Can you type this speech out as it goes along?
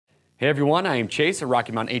Hey everyone, I am Chase at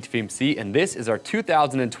Rocky Mountain ATV and this is our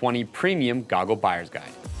 2020 Premium Goggle Buyer's Guide.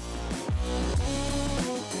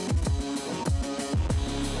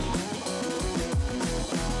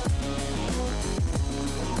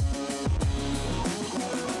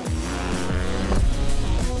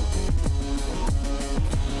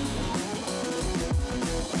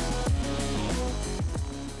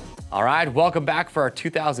 All right, welcome back for our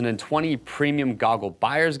 2020 Premium Goggle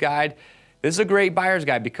Buyer's Guide. This is a great buyer's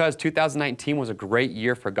guide because 2019 was a great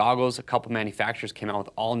year for goggles. A couple manufacturers came out with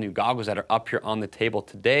all new goggles that are up here on the table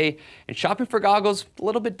today. And shopping for goggles, a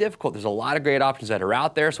little bit difficult. There's a lot of great options that are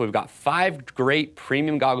out there. So we've got 5 great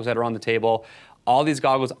premium goggles that are on the table. All these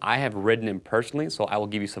goggles I have ridden in personally, so I will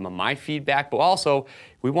give you some of my feedback, but also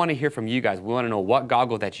we want to hear from you guys. We want to know what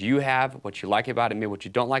goggle that you have, what you like about it, maybe what you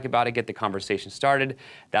don't like about it, get the conversation started.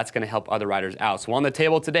 That's going to help other riders out. So on the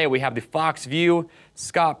table today, we have the Fox View,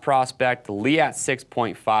 Scott Prospect, the Leatt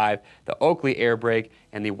 6.5, the Oakley Air Brake,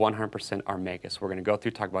 and the 100% Armega. So we're going to go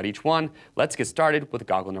through, talk about each one. Let's get started with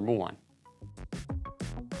goggle number 1.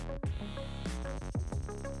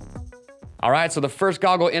 All right, so the first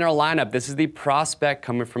goggle in our lineup, this is the Prospect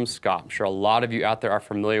coming from Scott. I'm sure a lot of you out there are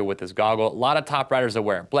familiar with this goggle. A lot of top riders are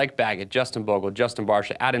wearing it. Blake Baggett, Justin Bogle, Justin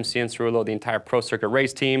Barcia, Adam Cianciarulo, the entire Pro Circuit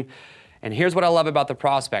race team. And here's what I love about the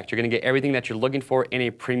Prospect. You're gonna get everything that you're looking for in a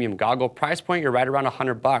premium goggle. Price point, you're right around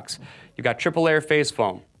 $100. You got triple layer face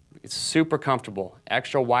foam. It's super comfortable,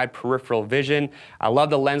 extra wide peripheral vision. I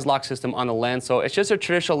love the lens lock system on the lens. So it's just a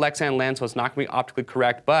traditional Lexan lens, so it's not gonna be optically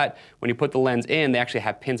correct, but when you put the lens in, they actually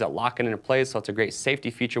have pins that lock it into place, so it's a great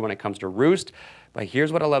safety feature when it comes to roost. But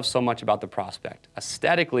here's what I love so much about the Prospect.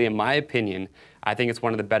 Aesthetically, in my opinion, I think it's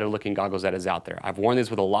one of the better looking goggles that is out there. I've worn these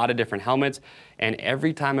with a lot of different helmets, and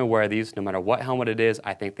every time I wear these, no matter what helmet it is,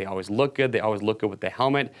 I think they always look good. They always look good with the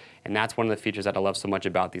helmet, and that's one of the features that I love so much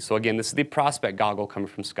about these. So again, this is the Prospect goggle coming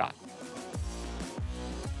from Scott.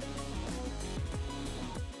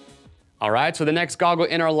 All right, so the next goggle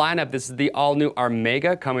in our lineup, this is the all-new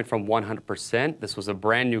Armega coming from 100%. This was a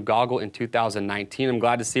brand new goggle in 2019. I'm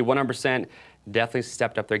glad to see 100% definitely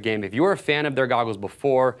stepped up their game. If you were a fan of their goggles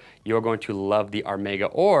before, you're going to love the Armega.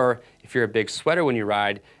 Or if you're a big sweater when you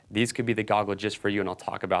ride, these could be the goggle just for you, and I'll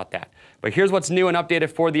talk about that. But here's what's new and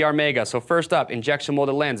updated for the Armega. So first up, injection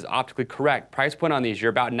molded lens, optically correct. Price point on these, you're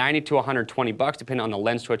about $90 to $120, depending on the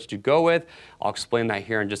lens switch you go with. I'll explain that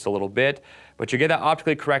here in just a little bit. But you get that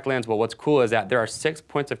optically correct lens. Well, what's cool is that there are 6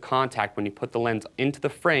 points of contact when you put the lens into the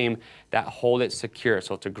frame that hold it secure.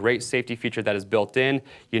 So it's a great safety feature that is built in.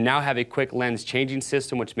 You now have a quick lens changing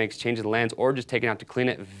system, which makes changing the lens or just taking it out to clean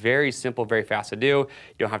it very simple, very fast to do. You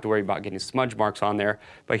don't have to worry about getting smudge marks on there.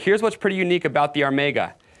 But here's what's pretty unique about the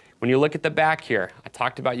Armega. When you look at the back here, I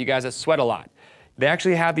talked about you guys that sweat a lot. They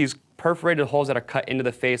actually have these perforated holes that are cut into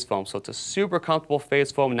the face foam. So it's a super comfortable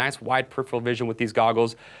face foam, nice wide peripheral vision with these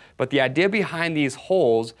goggles. But the idea behind these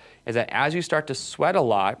holes is that as you start to sweat a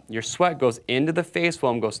lot, your sweat goes into the face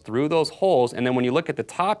foam, goes through those holes, and then when you look at the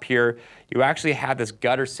top here, you actually have this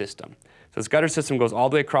gutter system. So this gutter system goes all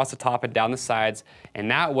the way across the top and down the sides, and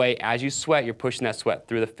that way, as you sweat, you're pushing that sweat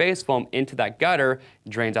through the face foam into that gutter,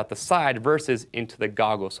 drains out the side versus into the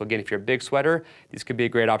goggle. So again, if you're a big sweater, these could be a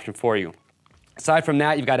great option for you. Aside from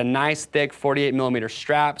that, you've got a nice thick 48mm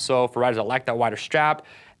strap. So for riders that like that wider strap,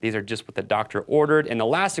 these are just what the doctor ordered. And the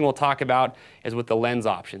last thing we'll talk about is with the lens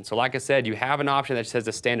option. So like I said, you have an option that says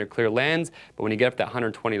the standard clear lens, but when you get up to that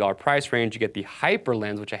 $120 price range, you get the hyper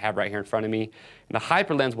lens, which I have right here in front of me. And the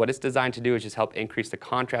hyper lens, what it's designed to do is just help increase the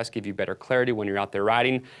contrast, give you better clarity when you're out there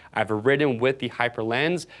riding. I've ridden with the hyper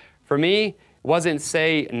lens. For me, wasn't,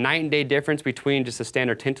 say, night and day difference between just a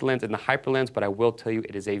standard tinted lens and the hyper lens, but I will tell you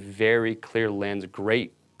it is a very clear lens,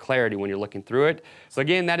 great clarity when you're looking through it. So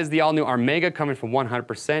again, that is the all-new Armega coming from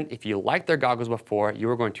 100%. If you liked their goggles before, you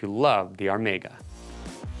are going to love the Armega.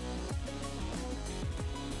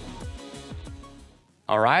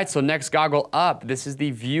 All right, so next goggle up, this is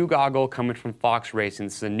the View goggle coming from Fox Racing.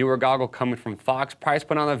 This is a newer goggle coming from Fox. Price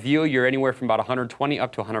point on the View, you're anywhere from about $120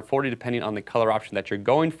 up to $140, depending on the color option that you're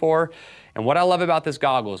going for. And what I love about this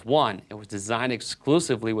goggle is, one, it was designed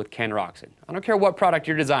exclusively with Ken Roczen. I don't care what product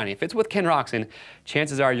you're designing. If it's with Ken Roczen,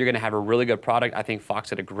 chances are you're gonna have a really good product. I think Fox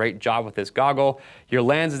did a great job with this goggle. Your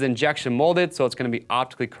lens is injection molded, so it's gonna be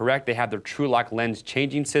optically correct. They have their TrueLock lens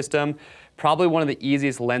changing system. Probably one of the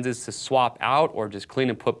easiest lenses to swap out or just clean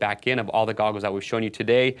and put back in of all the goggles that we've shown you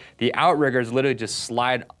today. The outriggers literally just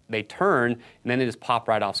slide, they turn, and then they just pop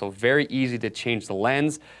right off. So very easy to change the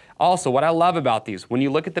lens. Also, what I love about these, when you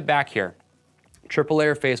look at the back here, triple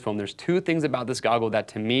layer face foam, there's 2 things about this goggle that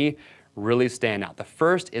to me really stand out. The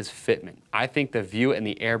first is fitment. I think the View and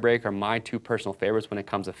the Air Brake are my two personal favorites when it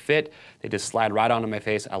comes to fit. They just slide right onto my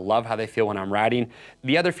face. I love how they feel when I'm riding.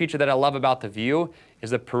 The other feature that I love about the View is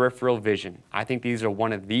the peripheral vision. I think these are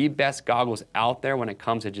one of the best goggles out there when it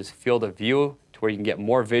comes to just field of view, where you can get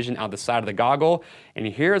more vision out the side of the goggle. And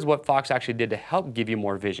here's what Fox actually did to help give you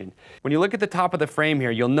more vision. When you look at the top of the frame here,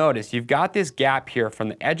 you'll notice you've got this gap here from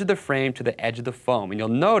the edge of the frame to the edge of the foam. And you'll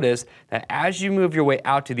notice that as you move your way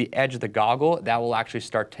out to the edge of the goggle, that will actually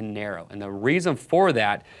start to narrow. And the reason for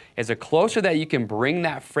that is the closer that you can bring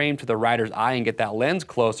that frame to the rider's eye and get that lens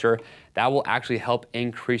closer, that will actually help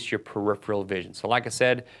increase your peripheral vision. So like I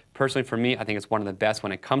said, personally for me, I think it's one of the best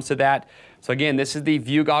when it comes to that. So again, this is the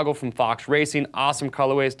View goggle from Fox Racing. Awesome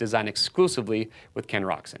colorways designed exclusively with Ken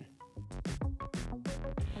Roczen.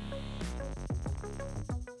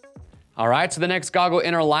 All right, so the next goggle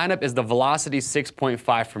in our lineup is the Velocity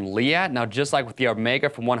 6.5 from Leatt. Now, just like with the Omega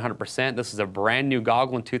from 100%, this is a brand new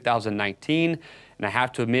goggle in 2019. And I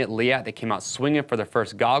have to admit, Leatt, they came out swinging for their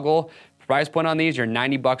first goggle. Price point on these, you're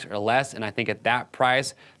 90 bucks or less, and I think at that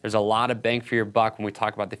price, there's a lot of bang for your buck when we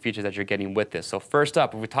talk about the features that you're getting with this. So first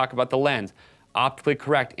up, if we talk about the lens, optically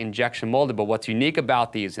correct, injection molded, but what's unique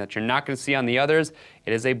about these that you're not going to see on the others,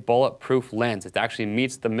 it is a bulletproof lens. It actually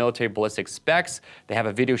meets the military ballistic specs. They have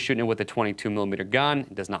a video shooting it with a 22mm gun.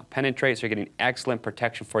 It does not penetrate, so you're getting excellent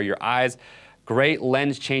protection for your eyes. Great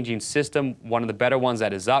lens changing system, one of the better ones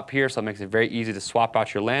that is up here, so it makes it very easy to swap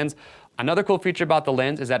out your lens. Another cool feature about the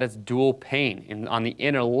lens is that it's dual pane. And on the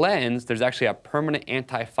inner lens, there's actually a permanent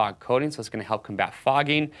anti-fog coating, so it's going to help combat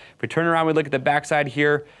fogging. If we turn around, we look at the backside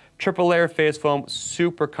here, triple layer face foam,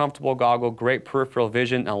 super comfortable goggle, great peripheral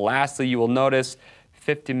vision. And lastly, you will notice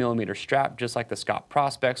 50mm strap, just like the Scott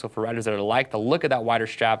Prospect. So for riders that like the look of that wider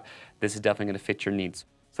strap, this is definitely going to fit your needs.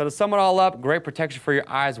 So to sum it all up, great protection for your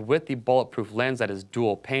eyes with the bulletproof lens that is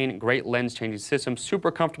dual pane, great lens changing system,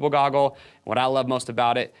 super comfortable goggle. And what I love most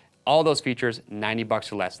about it, all those features, 90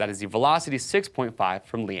 bucks or less. That is the Velocity 6.5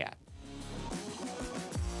 from Leatt.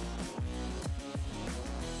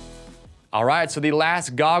 All right, so the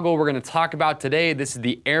last goggle we're gonna talk about today, this is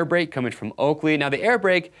the Air Brake coming from Oakley. Now the Air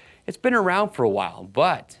Brake, it's been around for a while,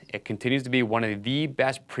 but it continues to be one of the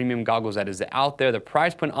best premium goggles that is out there. The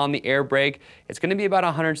price point on the Air Brake, it's gonna be about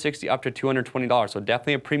 $160 up to $220, so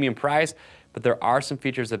definitely a premium price, but there are some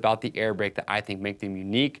features about the Air Brake that I think make them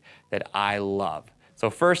unique that I love. So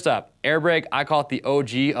first up, Air Brake, I call it the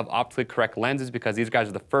OG of optically correct lenses because these guys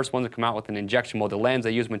are the first ones to come out with an injection molded lens.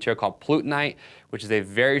 They use a material called plutonite, which is a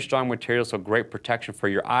very strong material, so great protection for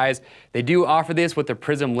your eyes. They do offer this with the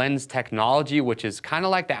prism lens technology, which is kind of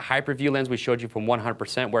like that hyperview lens we showed you from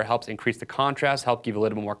 100%, where it helps increase the contrast, help give you a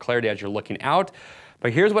little bit more clarity as you're looking out.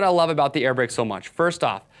 But here's what I love about the Air Brake so much. First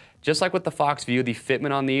off, just like with the Fox View, the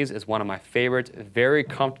fitment on these is one of my favorites. Very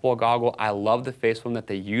comfortable goggle. I love the face foam that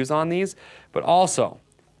they use on these. But also,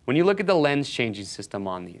 when you look at the lens changing system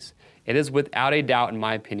on these, it is without a doubt, in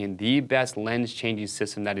my opinion, the best lens changing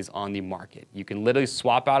system that is on the market. You can literally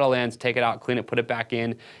swap out a lens, take it out, clean it, put it back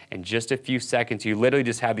in just a few seconds. You literally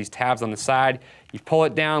just have these tabs on the side. You pull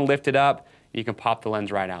it down, lift it up, you can pop the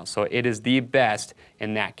lens right out. So it is the best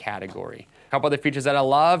in that category. A couple other features that I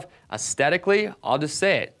love, aesthetically, I'll just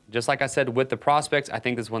say it. Just like I said with the Prospects, I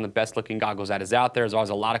think this is one of the best looking goggles that is out there. There's always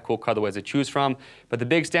a lot of cool colorways to choose from. But the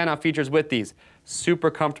big standout features with these,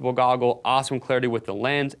 super comfortable goggle, awesome clarity with the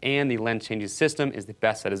lens, and the lens changing system is the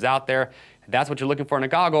best that is out there. If that's what you're looking for in a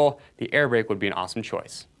goggle, the Air Brake would be an awesome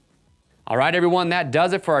choice. All right, everyone, that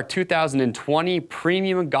does it for our 2020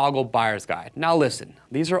 Premium Goggle Buyer's Guide. Now listen,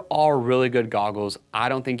 these are all really good goggles. I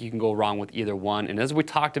don't think you can go wrong with either one. And as we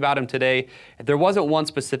talked about them today, if there wasn't one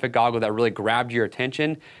specific goggle that really grabbed your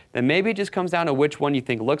attention, then maybe it just comes down to which one you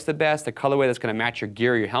think looks the best, the colorway that's gonna match your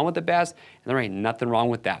gear or your helmet the best, and there ain't nothing wrong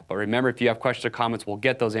with that. But remember, if you have questions or comments, we'll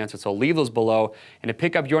get those answers, so leave those below. And to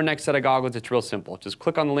pick up your next set of goggles, it's real simple. Just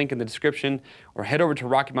click on the link in the description or head over to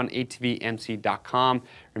RockyMountainATVMC.com.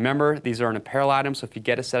 Remember, these are an apparel item, so if you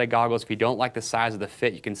get a set of goggles, if you don't like the size or the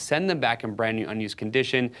fit, you can send them back in brand new unused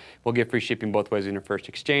condition. We'll get free shipping both ways in your first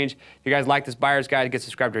exchange. If you guys like this buyer's guide, get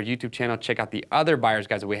subscribed to our YouTube channel. Check out the other buyer's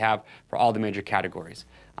guides that we have for all the major categories.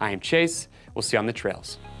 I am Chase. We'll see you on the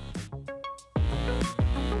trails.